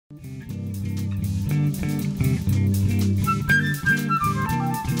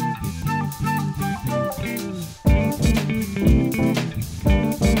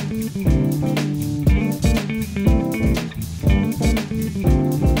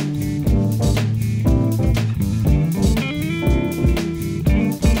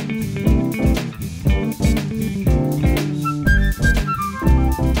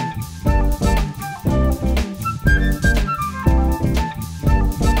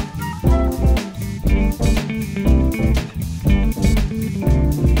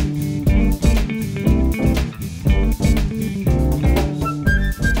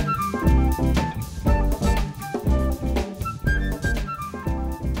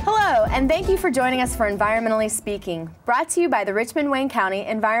and thank you for joining us for Environmentally Speaking, brought to you by the Richmond-Wayne County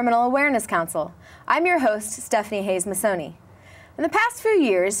Environmental Awareness Council. I'm your host, Stephanie Hays-Mussoni. In the past few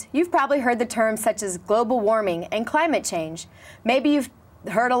years, you've probably heard the terms such as global warming and climate change. Maybe you've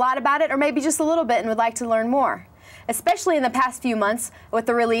heard a lot about it, or maybe just a little bit and would like to learn more. Especially in the past few months with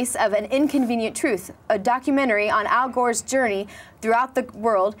the release of An Inconvenient Truth, a documentary on Al Gore's journey throughout the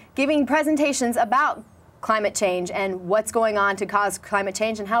world, giving presentations about climate change and what's going on to cause climate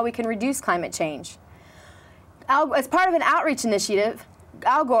change and how we can reduce climate change. As part of an outreach initiative,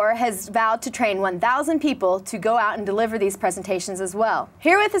 Al Gore has vowed to train 1,000 people to go out and deliver these presentations as well.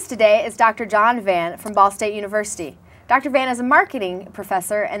 Here with us today is Dr. John Vann from Ball State University. Dr. Vann is a marketing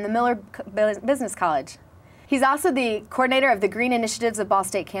professor in the Miller Business College. He's also the coordinator of the Green Initiatives of Ball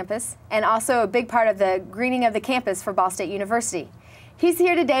State campus and also a big part of the greening of the campus for Ball State University. He's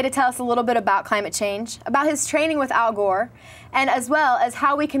here today to tell us a little bit about climate change, about his training with Al Gore, and as well as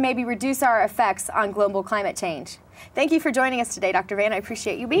how we can maybe reduce our effects on global climate change. Thank you for joining us today, Dr. Vann. I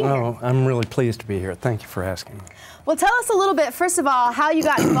appreciate you being here. I'm really pleased to be here. Thank you for asking. Well, tell us a little bit, first of all, how you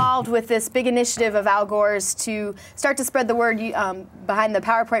got involved with this big initiative of Al Gore's to start to spread the word behind the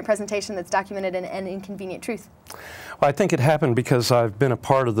PowerPoint presentation that's documented in An Inconvenient Truth. Well, I think it happened because I've been a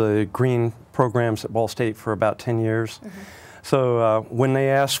part of the green programs at Ball State for about 10 years. So when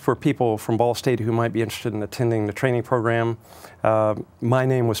they asked for people from Ball State who might be interested in attending the training program, my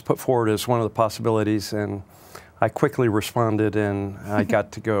name was put forward as one of the possibilities, and I quickly responded and I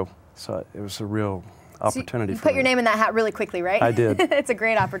got to go. So it was a real opportunity for me. You put your name in that hat really quickly, right? I did. It's a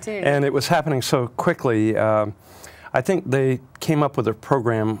great opportunity. And it was happening so quickly. I think they came up with a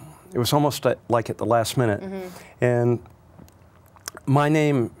program. It was almost like at the last minute. And my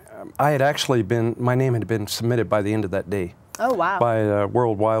name, my name had been submitted by the end of that day. Oh, wow. By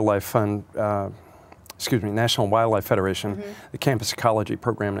World Wildlife Fund, National Wildlife Federation, the campus ecology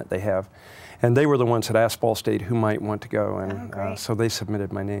program that they have. And they were the ones that asked Ball State who might want to go, and so they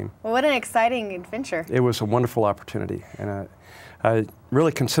submitted my name. Well, what an exciting adventure. It was a wonderful opportunity, and I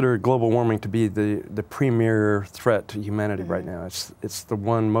really consider global warming to be the premier threat to humanity right now. It's the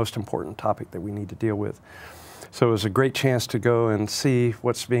one most important topic that we need to deal with. So it was a great chance to go and see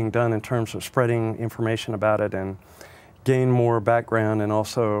what's being done in terms of spreading information about it and gain more background, and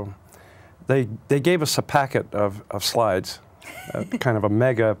also they gave us a packet of slides. Kind of a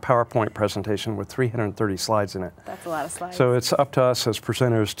mega PowerPoint presentation with 330 slides in it. That's a lot of slides. So it's up to us as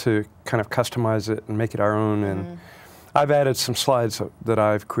presenters to kind of customize it and make it our own. And I've added some slides that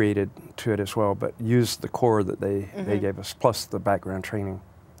I've created to it as well, but used the core that they gave us, plus the background training.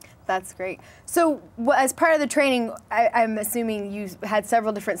 That's great. So as part of the training, I'm assuming you had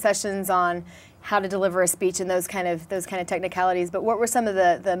several different sessions on how to deliver a speech and those kind of technicalities, but what were some of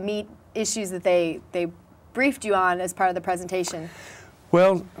the meat issues that they briefed you on as part of the presentation?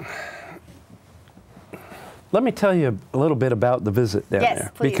 Well, let me tell you a little bit about the visit down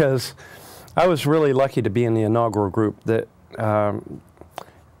there. Please. Because I was really lucky to be in the inaugural group that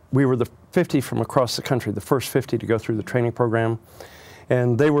we were the 50 from across the country, the first 50 to go through the training program,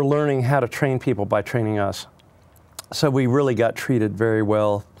 and they were learning how to train people by training us. So we really got treated very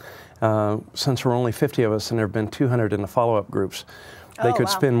well. Since there were only 50 of us and there have been 200 in the follow-up groups, they could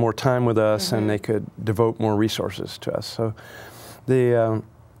spend more time with us and they could devote more resources to us. So the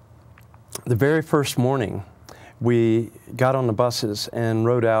very first morning, we got on the buses and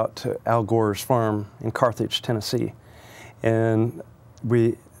rode out to Al Gore's farm in Carthage, Tennessee. And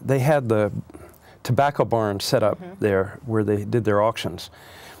they had the tobacco barn set up there where they did their auctions.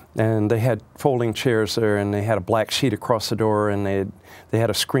 And they had folding chairs there, and they had a black sheet across the door, and they had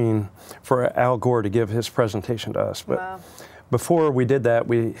a screen for Al Gore to give his presentation to us. But before we did that,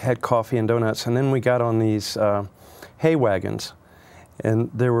 we had coffee and donuts, and then we got on these hay wagons, and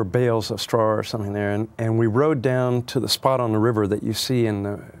there were bales of straw or something there, and we rode down to the spot on the river that you see in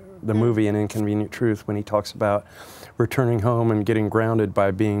the movie An Inconvenient Truth, when he talks about returning home and getting grounded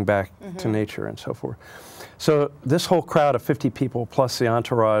by being back to nature and so forth. So this whole crowd of 50 people plus the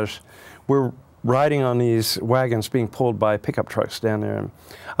entourage, we're riding on these wagons being pulled by pickup trucks down there. And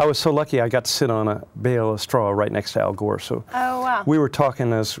I was so lucky I got to sit on a bale of straw right next to Al Gore. So we were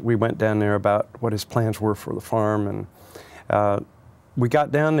talking as we went down there about what his plans were for the farm. And we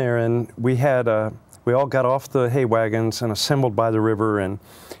got down there and we all got off the hay wagons and assembled by the river. And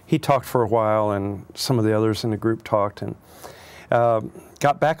he talked for a while, and some of the others in the group talked. And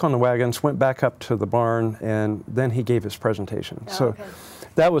got back on the wagons, went back up to the barn, and then he gave his presentation. So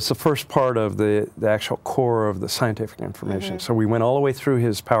that was the first part of the actual core of the scientific information. So we went all the way through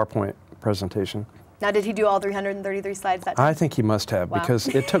his PowerPoint presentation. Now, did he do all 333 slides that time? I think he must have, Wow. because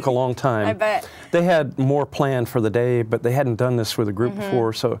it took a long time. I bet. They had more planned for the day, but they hadn't done this with a group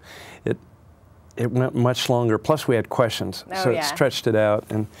before, so it went much longer. Plus, we had questions, Oh, so yeah. it stretched it out.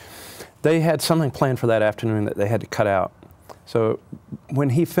 And they had something planned for that afternoon that they had to cut out. So when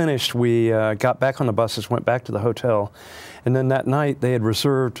he finished, we got back on the buses, went back to the hotel, and then that night they had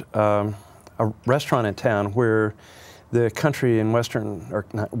reserved a restaurant in town where the country and western, or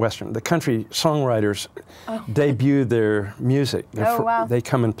not western, the country songwriters debut their music. Wow. They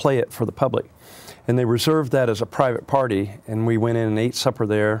come and play it for the public. And they reserved that as a private party, and we went in and ate supper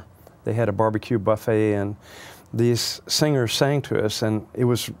there. They had a barbecue buffet, and these singers sang to us, and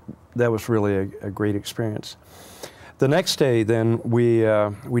that was really a great experience. The next day, then, we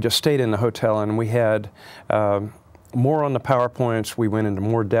just stayed in the hotel, and we had more on the PowerPoints. We went into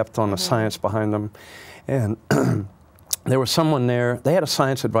more depth on the science behind them. And there was someone there. They had a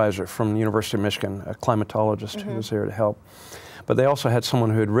science advisor from the University of Michigan, a climatologist who was there to help. But they also had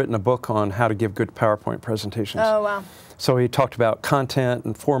someone who had written a book on how to give good PowerPoint presentations. Oh, wow. So he talked about content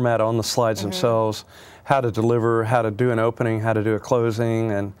and format on the slides themselves, how to deliver, how to do an opening, how to do a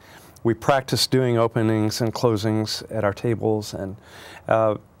closing, and we practiced doing openings and closings at our tables, and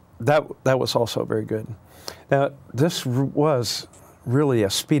that was also very good. Now, this was really a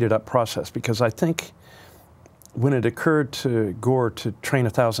speeded up process, because I think when it occurred to Gore to train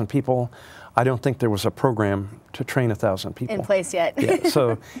 1,000 people, I don't think there was a program to train 1,000 people In place yet. Yeah,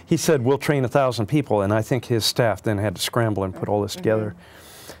 so he said, we'll train 1,000 people, and I think his staff then had to scramble and put all this together.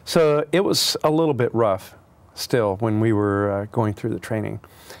 So it was a little bit rough still when we were going through the training.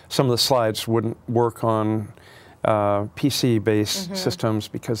 Some of the slides wouldn't work on PC-based systems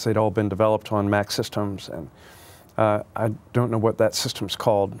because they'd all been developed on Mac systems, and I don't know what that system's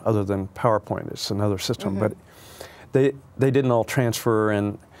called other than PowerPoint. It's another system, but they didn't all transfer,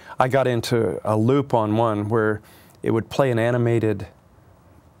 and I got into a loop on one where it would play an animated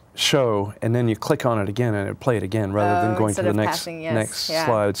show, and then you click on it again and it would play it again rather than going to the next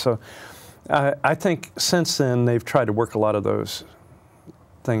slide. So I think since then they've tried to work a lot of those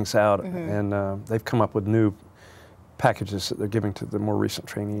things out, and they've come up with new packages that they're giving to the more recent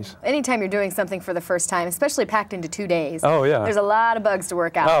trainees. Anytime you're doing something for the first time, especially packed into 2 days, oh, yeah. there's a lot of bugs to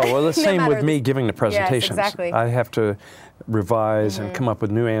work out. Oh, well, the same with me giving the presentations. Yes, exactly. I have to revise and come up with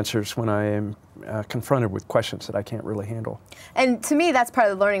new answers when I am confronted with questions that I can't really handle. And to me, that's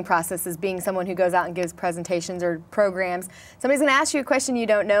part of the learning process, is being someone who goes out and gives presentations or programs. Somebody's going to ask you a question you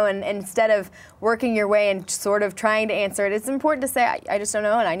don't know, and instead of working your way and sort of trying to answer it, it's important to say, I just don't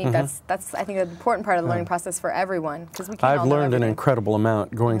know, and I need that's I think an important part of the learning process for everyone, because we can't all I've know learned an everything. incredible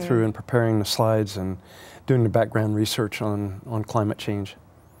amount going through and preparing the slides and doing the background research on climate change.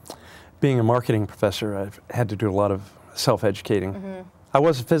 Being a marketing professor, I've had to do a lot of self-educating. I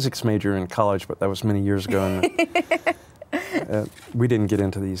was a physics major in college, but that was many years ago, and we didn't get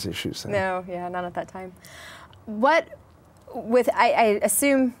into these issues then. No, yeah, not at that time. I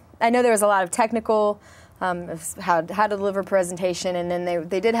assume, I know there was a lot of technical, of how to deliver a presentation, and then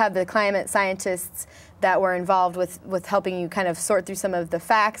they did have the climate scientists that were involved with helping you kind of sort through some of the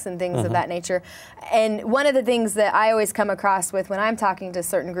facts and things of that nature. And one of the things that I always come across with when I'm talking to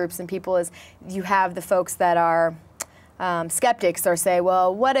certain groups and people is you have the folks that are skeptics, or say,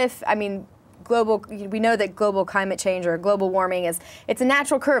 well, what if, I mean, we know that global climate change or global warming it's a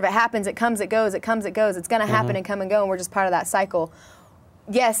natural curve. It happens, it comes, it goes, it comes, it goes. It's going to happen and come and go, and we're just part of that cycle.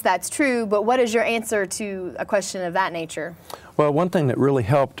 Yes, that's true, but what is your answer to a question of that nature? Well, one thing that really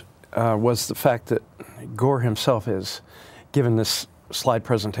helped was the fact that Gore himself has given this slide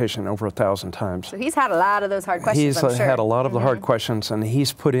presentation over 1,000 times. So he's had a lot of those hard questions, He's I'm sure. had a lot of the hard questions, and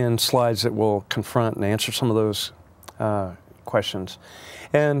he's put in slides that will confront and answer some of those questions.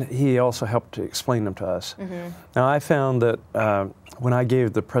 And he also helped to explain them to us. Now, I found that when I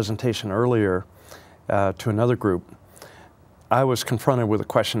gave the presentation earlier to another group, I was confronted with a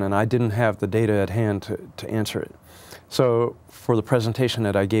question and I didn't have the data at hand to answer it. So for the presentation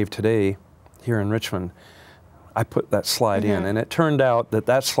that I gave today here in Richmond, I put that slide in, and it turned out that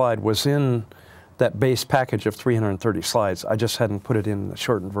that slide was in that base package of 330 slides. I just hadn't put it in the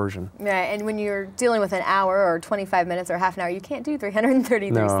shortened version. Right, and when you're dealing with an hour or 25 minutes or half an hour, you can't do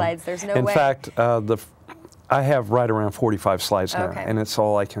 333 slides. There's no way. In fact, I have right around 45 slides now, and it's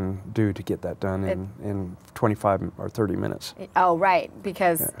all I can do to get that done in 25 or 30 minutes. Oh, right,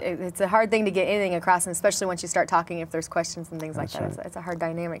 because it's a hard thing to get anything across, and especially once you start talking, if there's questions and things like that. It's a hard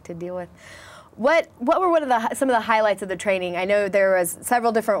dynamic to deal with. What were some of the highlights of the training? I know there was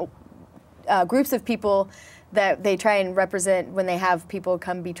several different groups of people that they try and represent when they have people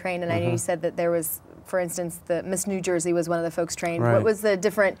come be trained, and I know you said that there was for instance, the Miss New Jersey was one of the folks trained. Right. What was the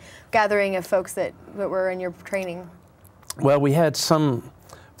different gathering of folks that were in your training? Well, we had some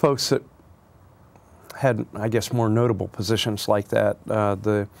folks that had, I guess, more notable positions like that.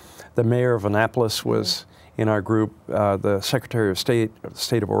 The mayor of Annapolis was in our group. The Secretary of State of the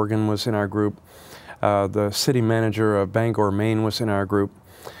state of Oregon was in our group. The city manager of Bangor, Maine was in our group.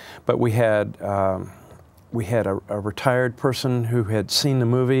 But we had a retired person who had seen the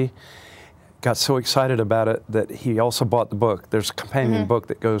movie, got so excited about it that he also bought the book. There's a companion book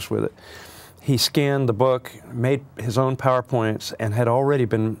that goes with it. He scanned the book, made his own PowerPoints, and had already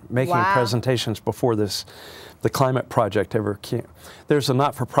been making presentations before the Climate Project ever came. There's a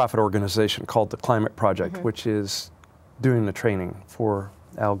not-for-profit organization called the Climate Project, which is doing the training for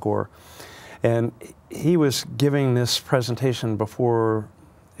Al Gore. And he was giving this presentation before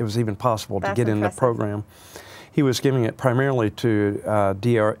it was even possible to get in the program. He was giving it primarily to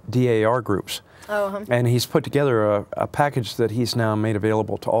DAR groups. And he's put together a package that he's now made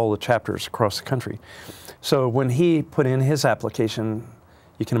available to all the chapters across the country. So when he put in his application,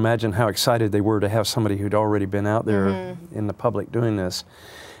 you can imagine how excited they were to have somebody who'd already been out there in the public doing this.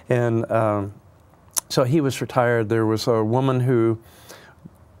 And so he was retired. There was a woman who,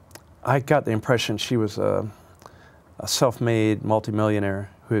 I got the impression she was a self-made multimillionaire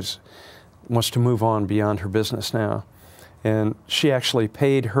who wants to move on beyond her business now. And she actually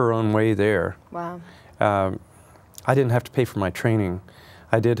paid her own way there. Wow. I didn't have to pay for my training.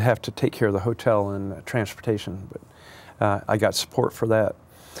 I did have to take care of the hotel and transportation, but I got support for that.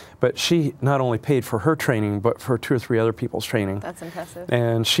 But she not only paid for her training, but for 2 or 3 other people's training. That's impressive.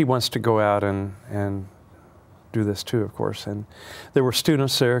 And she wants to go out and do this too, of course. And there were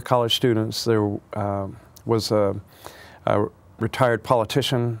students there, college students. There was a retired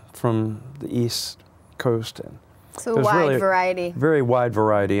politician from the East Coast. And so wide variety. Very wide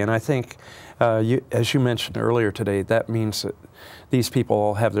variety. And I think, as you mentioned earlier today, that means that these people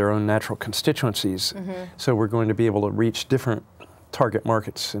all have their own natural constituencies. So we're going to be able to reach different target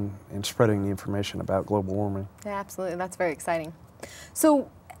markets in spreading the information about global warming. Yeah, absolutely. That's very exciting. So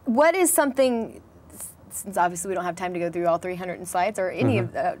what is something, since obviously we don't have time to go through all 300 slides or any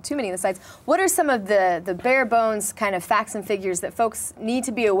of too many of the slides, what are some of the bare bones kind of facts and figures that folks need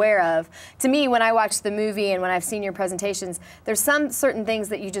to be aware of? To me, when I watch the movie and when I've seen your presentations, there's some certain things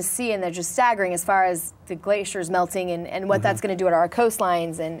that you just see and they're just staggering as far as the glaciers melting and what that's going to do to our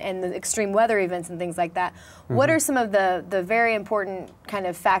coastlines and the extreme weather events and things like that. What are some of the very important kind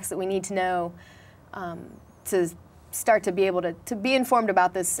of facts that we need to know to start to be able to be informed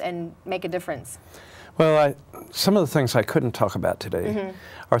about this and make a difference? Well, some of the things I couldn't talk about today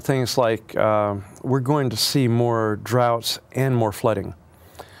are things like we're going to see more droughts and more flooding.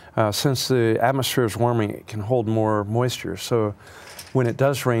 Since the atmosphere is warming, it can hold more moisture. So when it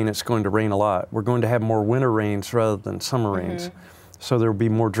does rain, it's going to rain a lot. We're going to have more winter rains rather than summer rains. So there will be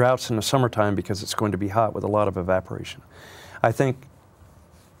more droughts in the summertime because it's going to be hot with a lot of evaporation. I think,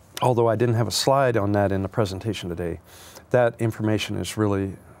 although I didn't have a slide on that in the presentation today, that information is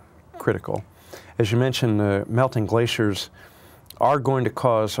really critical. As you mentioned, the melting glaciers are going to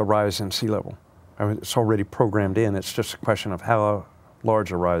cause a rise in sea level. I mean, it's already programmed in. It's just a question of how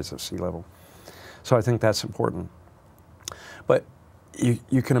large a rise of sea level. So I think that's important. But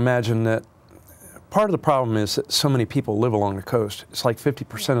you can imagine that part of the problem is that so many people live along the coast. It's like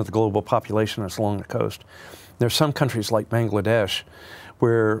 50% of the global population is along the coast. There's some countries like Bangladesh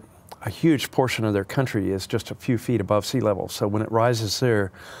where a huge portion of their country is just a few feet above sea level. So when it rises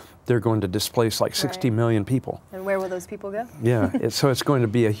there, they're going to displace like 60 million people. And where will those people go? Yeah, so it's going to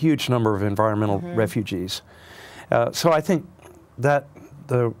be a huge number of environmental refugees. So I think that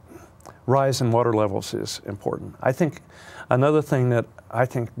the rise in water levels is important. I think another thing that I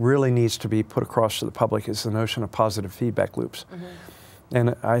think really needs to be put across to the public is the notion of positive feedback loops.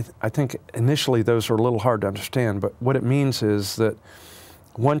 And I think initially those are a little hard to understand, but what it means is that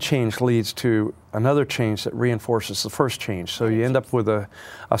one change leads to another change that reinforces the first change. So you end up with a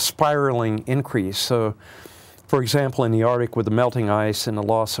spiraling increase. So, for example, in the Arctic with the melting ice and the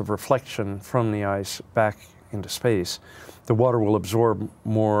loss of reflection from the ice back into space, the water will absorb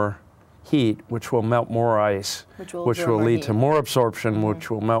more heat, which will melt more ice, which will lead to more absorption,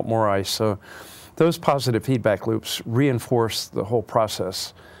 which will melt more ice. So those positive feedback loops reinforce the whole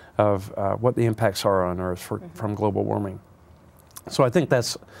process of what the impacts are on Earth from global warming. So I think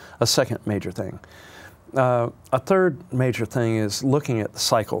that's a second major thing. A third major thing is looking at the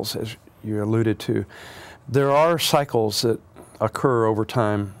cycles, as you alluded to. There are cycles that occur over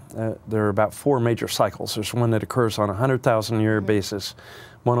time. There are about 4 major cycles. There's one that occurs on a 100,000-year basis,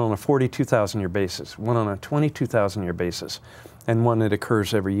 one on a 42,000-year basis, one on a 22,000-year basis, and one that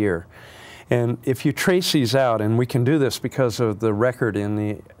occurs every year. And if you trace these out, and we can do this because of the record in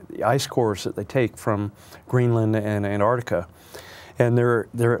the ice cores that they take from Greenland and Antarctica, and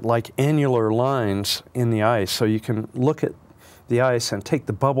they're like annular lines in the ice, so you can look at the ice and take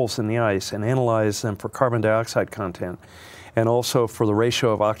the bubbles in the ice and analyze them for carbon dioxide content, and also for the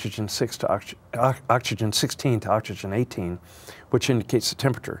ratio of oxygen 16 to oxygen 18, which indicates the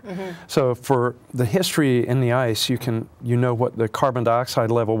temperature. So for the history in the ice, you know what the carbon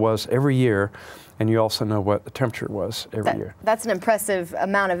dioxide level was every year, and you also know what the temperature was every year. That's an impressive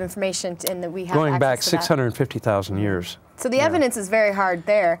amount of information, and that we have going back access to that. 650,000 years. So the evidence is very hard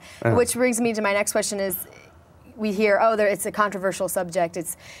there, which brings me to my next question is, we hear, oh, it's a controversial subject.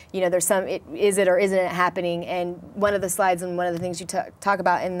 It's, you know, there's some, is it or isn't it happening? And one of the slides and one of the things you talk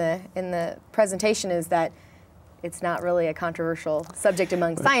about in the presentation is that it's not really a controversial subject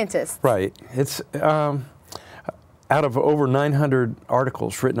among scientists. Right. It's out of over 900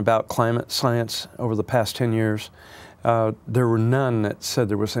 articles written about climate science over the past 10 years, there were none that said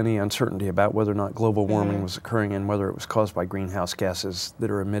there was any uncertainty about whether or not global warming was occurring and whether it was caused by greenhouse gases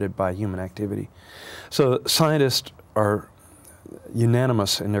that are emitted by human activity. So scientists are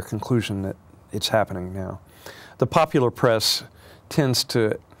unanimous in their conclusion that it's happening now. The popular press tends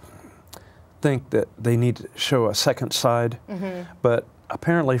to think that they need to show a second side, but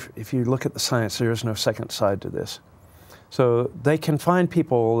apparently if you look at the science, there is no second side to this. So they can find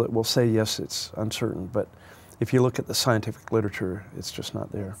people that will say, yes, it's uncertain, but if you look at the scientific literature, it's just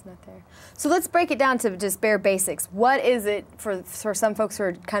not there. It's not there. So let's break it down to just bare basics. What is it for some folks who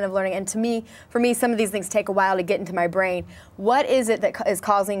are kind of learning, and for me, some of these things take a while to get into my brain. What is it that is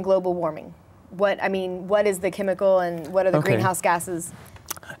causing global warming? What is the chemical and what are the greenhouse gases?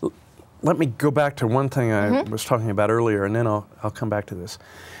 Let me go back to one thing I was talking about earlier, and then I'll come back to this.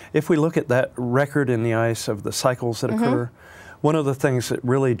 If we look at that record in the ice of the cycles that occur, one of the things that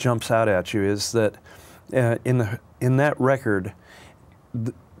really jumps out at you is that in that record,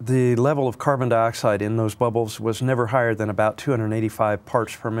 the level of carbon dioxide in those bubbles was never higher than about 285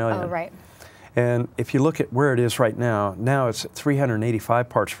 parts per million. Oh, right. And if you look at where it is right now, it's at 385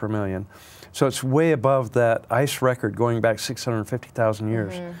 parts per million. So it's way above that ice record going back 650,000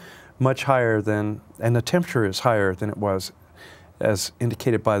 years, much higher than, and the temperature is higher than it was as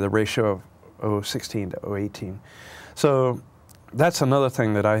indicated by the ratio of 016 to 018. So that's another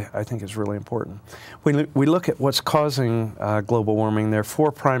thing that I think is really important. When we look at what's causing global warming, there are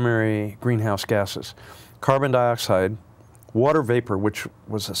four primary greenhouse gases: carbon dioxide, water vapor, which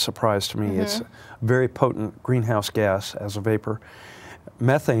was a surprise to me. It's a very potent greenhouse gas as a vapor;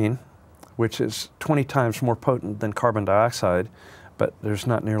 methane, which is 20 times more potent than carbon dioxide, but there's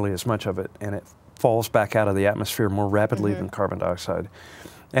not nearly as much of it, and it falls back out of the atmosphere more rapidly than carbon dioxide;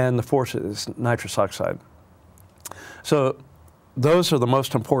 and the fourth is nitrous oxide. So those are the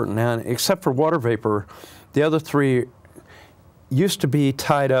most important. Now, except for water vapor, the other three used to be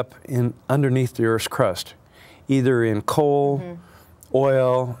tied up underneath the Earth's crust, either in coal,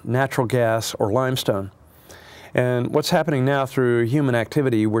 oil, natural gas, or limestone. And what's happening now through human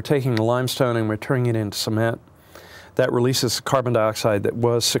activity, we're taking the limestone and we're turning it into cement. That releases carbon dioxide that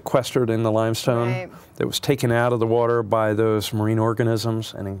was sequestered in the limestone, that was taken out of the water by those marine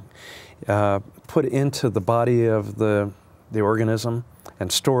organisms and put into the body of the organism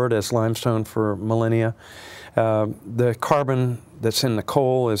and stored as limestone for millennia. The carbon that's in the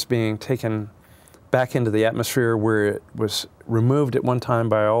coal is being taken back into the atmosphere where it was removed at one time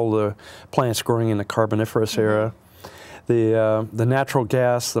by all the plants growing in the Carboniferous era. The natural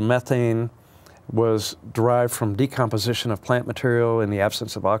gas, the methane, was derived from decomposition of plant material in the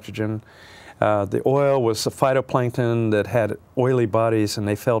absence of oxygen. The oil was the phytoplankton that had oily bodies, and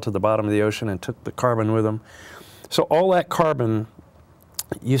they fell to the bottom of the ocean and took the carbon with them. So all that carbon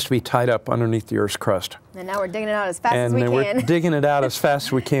used to be tied up underneath the Earth's crust. And now we're digging it out as fast as we can. And we're digging it out as fast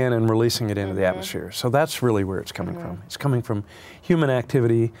as we can and releasing it into the atmosphere. So that's really where it's coming from. It's coming from human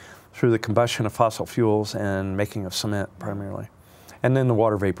activity through the combustion of fossil fuels and making of cement primarily. And then the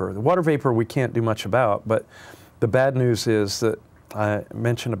water vapor. The water vapor we can't do much about, but the bad news is that I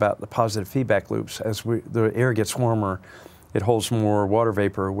mentioned about the positive feedback loops. As the air gets warmer, it holds more water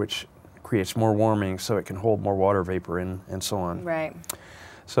vapor, which creates more warming, so it can hold more water vapor and so on. Right.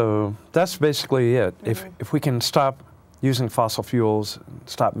 So that's basically it. If we can stop using fossil fuels,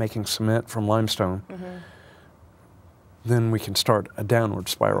 stop making cement from limestone, then we can start a downward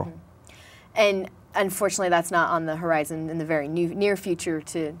spiral. And unfortunately, that's not on the horizon in the very near future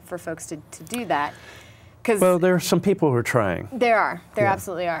for folks to do that. Well, there are some people who are trying. There are. There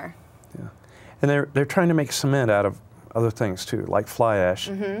absolutely are. Yeah. And they're trying to make cement out of other things too, like fly ash,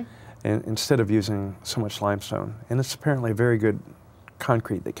 and instead of using so much limestone. And it's apparently a very good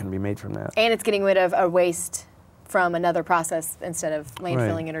concrete that can be made from that. And it's getting rid of a waste from another process instead of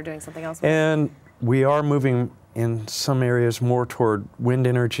landfilling it or doing something else with it. And we are moving in some areas more toward wind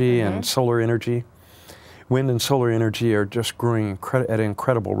energy and solar energy. Wind and solar energy are just growing at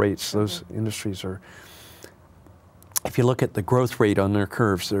incredible rates. Those industries are, if you look at the growth rate on their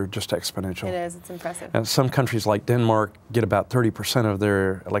curves, they're just exponential. It is, it's impressive. And some countries like Denmark get about 30% of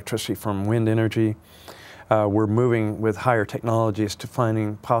their electricity from wind energy. We're moving with higher technologies to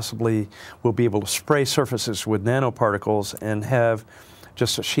finding possibly we'll be able to spray surfaces with nanoparticles and have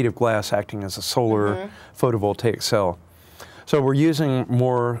just a sheet of glass acting as a solar photovoltaic cell. So we're using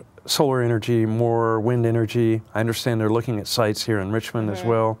more solar energy, more wind energy. I understand they're looking at sites here in Richmond as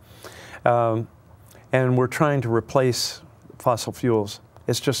well. And we're trying to replace fossil fuels.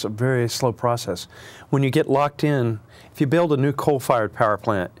 It's just a very slow process. When you get locked in, if you build a new coal-fired power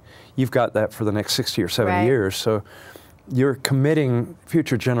plant, you've got that for the next 60 or 70 years. So you're committing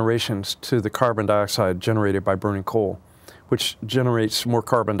future generations to the carbon dioxide generated by burning coal, which generates more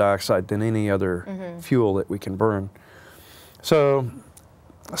carbon dioxide than any other fuel that we can burn. So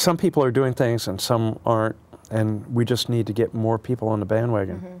some people are doing things and some aren't, and we just need to get more people on the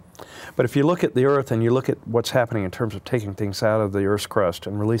bandwagon. But if you look at the Earth and you look at what's happening in terms of taking things out of the Earth's crust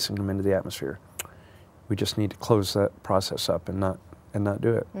and releasing them into the atmosphere, we just need to close that process up and not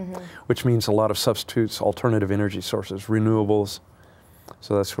do it, which means a lot of substitutes, alternative energy sources, renewables.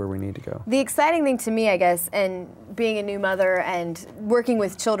 So that's where we need to go. The exciting thing to me, I guess, and being a new mother and working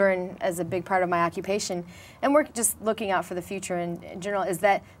with children as a big part of my occupation, and just looking out for the future in general, is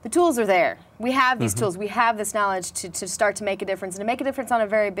that the tools are there. We have these tools. We have this knowledge to start to make a difference, and to make a difference on a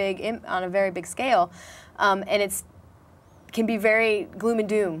very big scale. And it can be very gloom and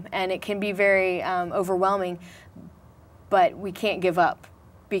doom, and it can be very overwhelming. But we can't give up,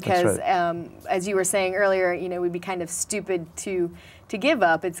 because as you were saying earlier, we'd be kind of stupid to give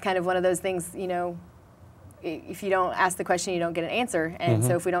up. It's kind of one of those things, if you don't ask the question, you don't get an answer. And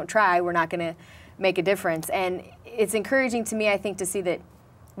so if we don't try, we're not going to make a difference. And it's encouraging to me, I think, to see that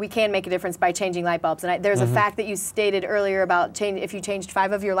we can make a difference by changing light bulbs. And there's a fact that you stated earlier about if you changed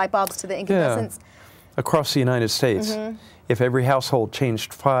 5 of your light bulbs to the incandescents. Across the United States, if every household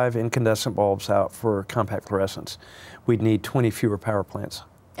changed 5 incandescent bulbs out for compact fluorescence, we'd need 20 fewer power plants.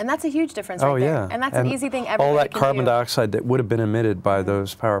 And that's a huge difference right there. And that's an easy thing everybody all that can carbon do. dioxide that would have been emitted by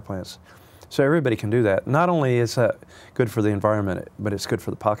those power plants. So everybody can do that. Not only is that good for the environment, but it's good for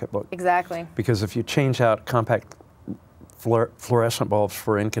the pocketbook. Exactly. Because if you change out compact fluorescent bulbs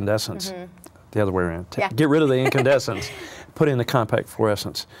for incandescents, the other way around, get rid of the incandescents, put in the compact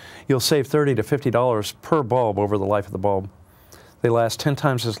fluorescents, you'll save $30 to $50 per bulb over the life of the bulb. They last 10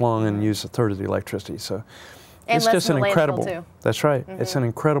 times as long and use 1/3 of the electricity. So it's just an incredible. That's right. It's an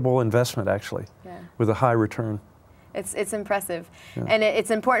incredible investment, actually, with a high return. It's impressive. And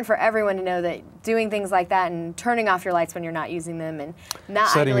it's important for everyone to know that doing things like that and turning off your lights when you're not using them and not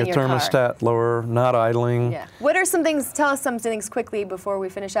setting idling your your thermostat car. lower, not idling. What are some things, tell us some things quickly before we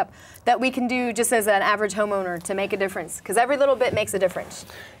finish up, that we can do just as an average homeowner to make a difference? Because every little bit makes a difference.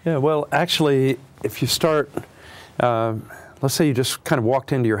 Yeah, well, actually, if you start, let's say you just kind of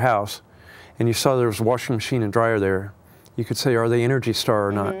walked into your house and you saw there was a washing machine and dryer there, you could say, are they Energy Star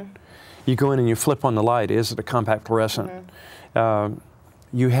or not? You go in and you flip on the light, is it a compact fluorescent?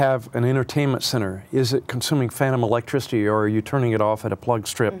 You have an entertainment center, is it consuming phantom electricity, or are you turning it off at a plug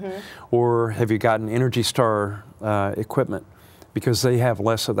strip? Or have you gotten Energy Star equipment? Because they have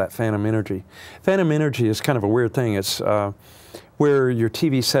less of that phantom energy. Phantom energy is kind of a weird thing. It's where your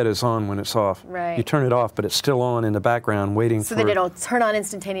TV set is on when it's off. You turn it off, but it's still on in the background waiting so that it'll turn on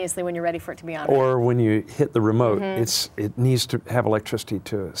instantaneously when you're ready for it to be on. Or when you hit the remote, it needs to have electricity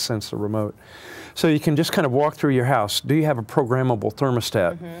to sense the remote. So you can just kind of walk through your house. Do you have a programmable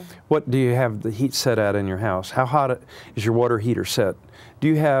thermostat? What do you have the heat set at in your house? How hot is your water heater set? Do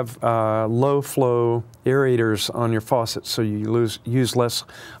you have low flow aerators on your faucets so you use less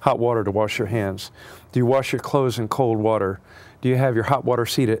hot water to wash your hands? Do you wash your clothes in cold water? Do you have your hot water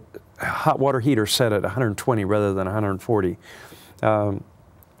heater set at 120 rather than 140?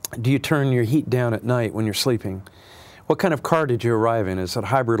 Do you turn your heat down at night when you're sleeping? What kind of car did you arrive in? Is it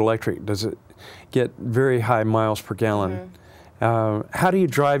hybrid electric? Does it get very high miles per gallon? How do you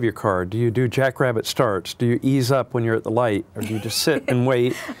drive your car? Do you do jackrabbit starts? Do you ease up when you're at the light? Or do you just sit and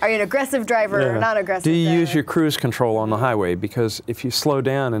wait? Are you an aggressive driver or not aggressive driver? Do you driver? use your cruise control on the highway? Because if you slow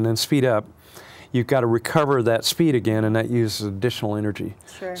down and then speed up, you've got to recover that speed again, and that uses additional energy.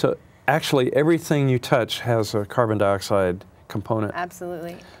 So actually, everything you touch has a carbon dioxide component.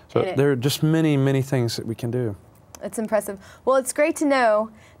 Absolutely. So there are just many, many things that we can do. It's impressive. Well, it's great to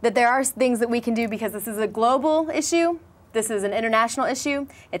know that there are things that we can do, because this is a global issue, This is an international issue,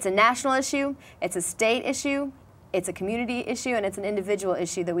 it's a national issue, it's a state issue, it's a community issue, and it's an individual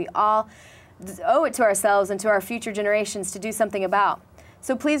issue that we all owe it to ourselves and to our future generations to do something about.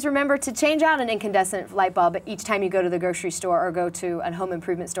 So please remember to change out an incandescent light bulb each time you go to the grocery store or go to a home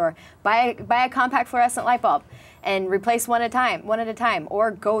improvement store. Buy a compact fluorescent light bulb and replace one at a time, or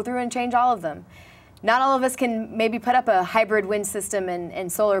go through and change all of them. Not all of us can maybe put up a hybrid wind system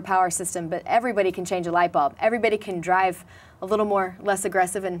and solar power system, but everybody can change a light bulb. Everybody can drive a little less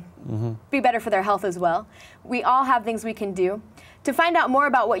aggressive and be better for their health as well. We all have things we can do. To find out more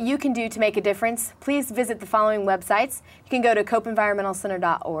about what you can do to make a difference, please visit the following websites. You can go to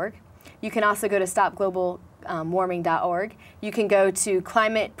copeenvironmentalcenter.org. You can also go to stopglobalwarming.org. You can go to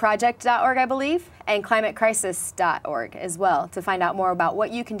climateproject.org, I believe, and climatecrisis.org as well to find out more about what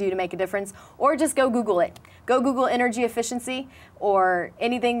you can do to make a difference, or just go Google it. Go Google energy efficiency or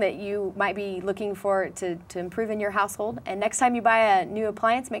anything that you might be looking for to improve in your household. And next time you buy a new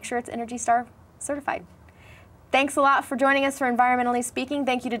appliance, make sure it's ENERGY STAR certified. Thanks a lot for joining us for Environmentally Speaking.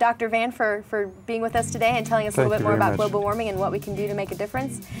 Thank you to Dr. Vann for being with us today and telling us a little bit more about global warming and what we can do to make a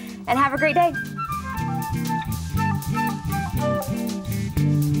difference. And have a great day.